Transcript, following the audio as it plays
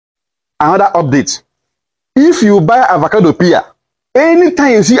Another update. If you buy avocado pear,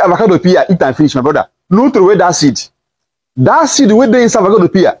 anytime you see avocado pear, eat and finish, my brother. No throw away that seed. That seed with the inside avocado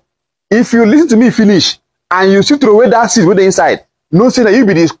pear. If you listen to me finish and you still throw away that seed with the inside, no say that you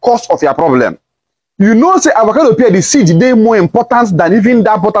be the cause of your problem. You know, say avocado pear, the seed they more important than even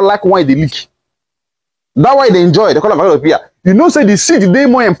that butter like wine they leak. That's why they enjoy. They call avocado pear. You know, say the seed they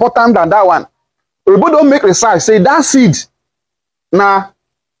more important than that one. But don't make research. Say that seed now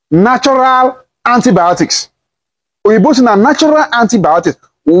natural antibiotics. Or you both na natural antibiotics.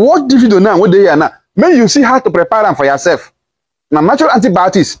 What the video now? What they are now? Maybe you see how to prepare them for yourself. Now natural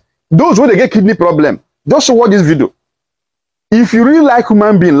antibiotics. Those who they get kidney problem. Just watch this video. If you really like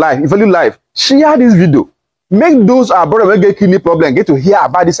human being life, if you value life, share this video. Make those brother who get kidney problem get to hear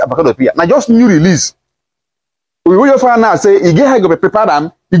about this avocado pear. Now just new release. We will find out say you get how you prepare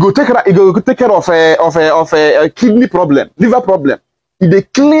them. You go take care of a kidney problem, liver problem. They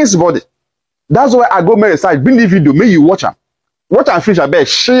cleanse body. That's why I go make a site, bring this video, make you watch them. Watch and finish, I bet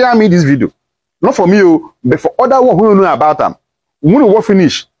share me this video. Not for me, but for other one who don't know about them. When we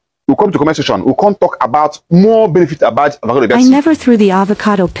finish, we'll come to comment section. We'll come talk about more benefits about avocado. I never threw the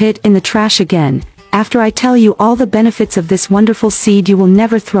avocado pit in the trash again. After I tell you all the benefits of this wonderful seed, you will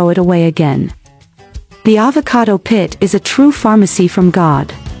never throw it away again. The avocado pit is a true pharmacy from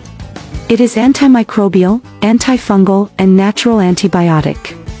God. It is antimicrobial, antifungal, and natural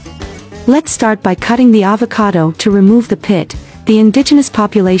antibiotic. Let's start by cutting the avocado to remove the pit. The indigenous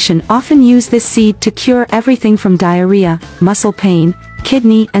population often use this seed to cure everything from diarrhea, muscle pain,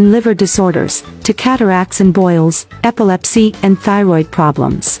 kidney and liver disorders, to cataracts and boils, epilepsy and thyroid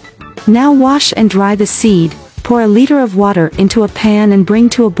problems. Now wash and dry the seed, pour a liter of water into a pan and bring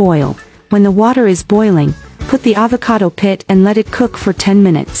to a boil. When the water is boiling, put the avocado pit and let it cook for 10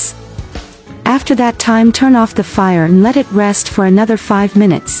 minutes. After that time, turn off the fire and let it rest for another 5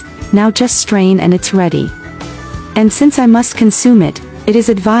 minutes. Now just strain and it's ready. And since I must consume it, it is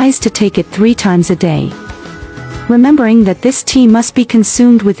advised to take it 3 times a day. Remembering that this tea must be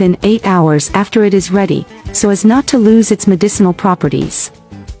consumed within 8 hours after it is ready, so as not to lose its medicinal properties.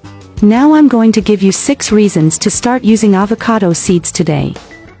 Now I'm going to give you 6 reasons to start using avocado seeds today.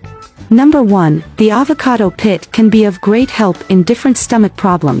 Number 1, the avocado pit can be of great help in different stomach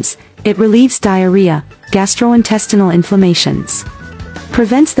problems. It relieves diarrhea, gastrointestinal inflammations,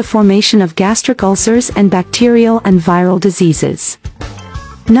 prevents the formation of gastric ulcers and bacterial and viral diseases.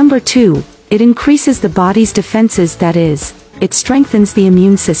 Number 2, it increases the body's defenses, that is, it strengthens the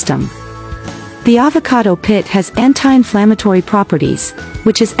immune system. The avocado pit has anti-inflammatory properties,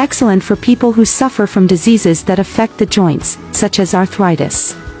 which is excellent for people who suffer from diseases that affect the joints, such as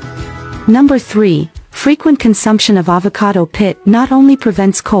arthritis. Number 3, frequent consumption of avocado pit not only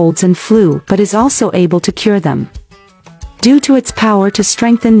prevents colds and flu but is also able to cure them, due to its power to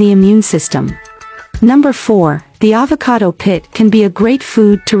strengthen the immune system. Number 4, the avocado pit can be a great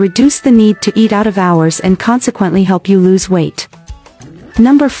food to reduce the need to eat out of hours and consequently help you lose weight.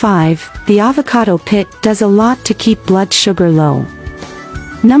 Number 5, the avocado pit does a lot to keep blood sugar low.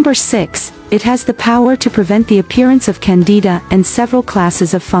 Number 6, it has the power to prevent the appearance of candida and several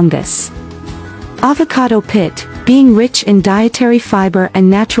classes of fungus. Avocado pit, being rich in dietary fiber and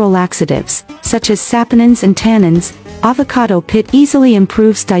natural laxatives, such as saponins and tannins, avocado pit easily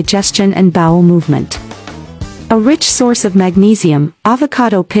improves digestion and bowel movement. A rich source of magnesium,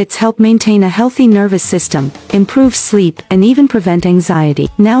 avocado pits help maintain a healthy nervous system, improve sleep, and even prevent anxiety.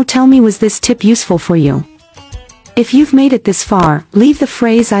 Now tell me, was this tip useful for you? If you've made it this far, leave the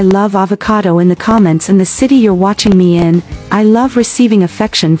phrase "I love avocado" in the comments and the city you're watching me in. I love receiving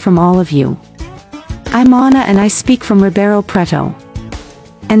affection from all of you. I'm Anna and I speak from Ribeirão Preto.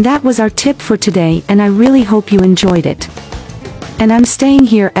 And that was our tip for today, and I really hope you enjoyed it. And I'm staying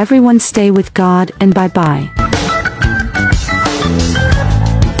here. Everyone stay with God, and bye-bye.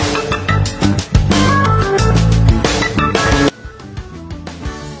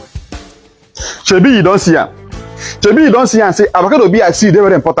 Shebi you don't see am. Shebi you don't see am say avocado be a seed,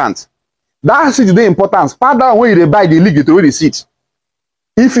 very important. That seed is very important. Part that when you buy the league, you throw away the seed.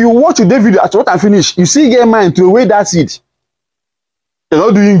 If you watch the video at what and finish, you see get mind to away that seed. You're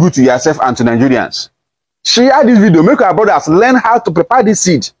not doing good to yourself and to Nigerians. Share this video, make our brothers learn how to prepare this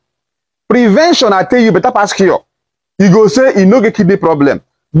seed. Prevention, I tell you, better pass cure. You go say you no get kidney problem,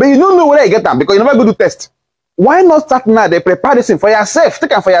 but you don't know where you get them because you never go to test. Why not start now? They prepare this thing for yourself.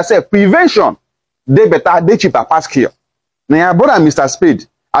 Take it for yourself. Prevention, they better, they cheaper pass cure. Now, brother, Mr. Spade,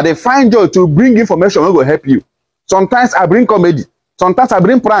 I find joy to bring information that will help you. Sometimes I bring comedy, sometimes I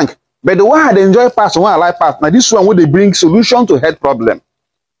bring prank, but the one I enjoy pass, the one I like pass. Now this one where they bring solution to health problem.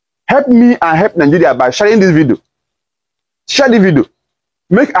 Help me and help Nigeria by sharing this video. Share the video.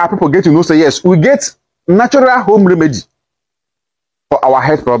 make our people get to know, say, yes, we get natural home remedy for our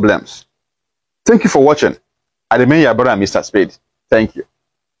health problems. Thank you for watching. I remain your brother, Mr. Spade. Thank you.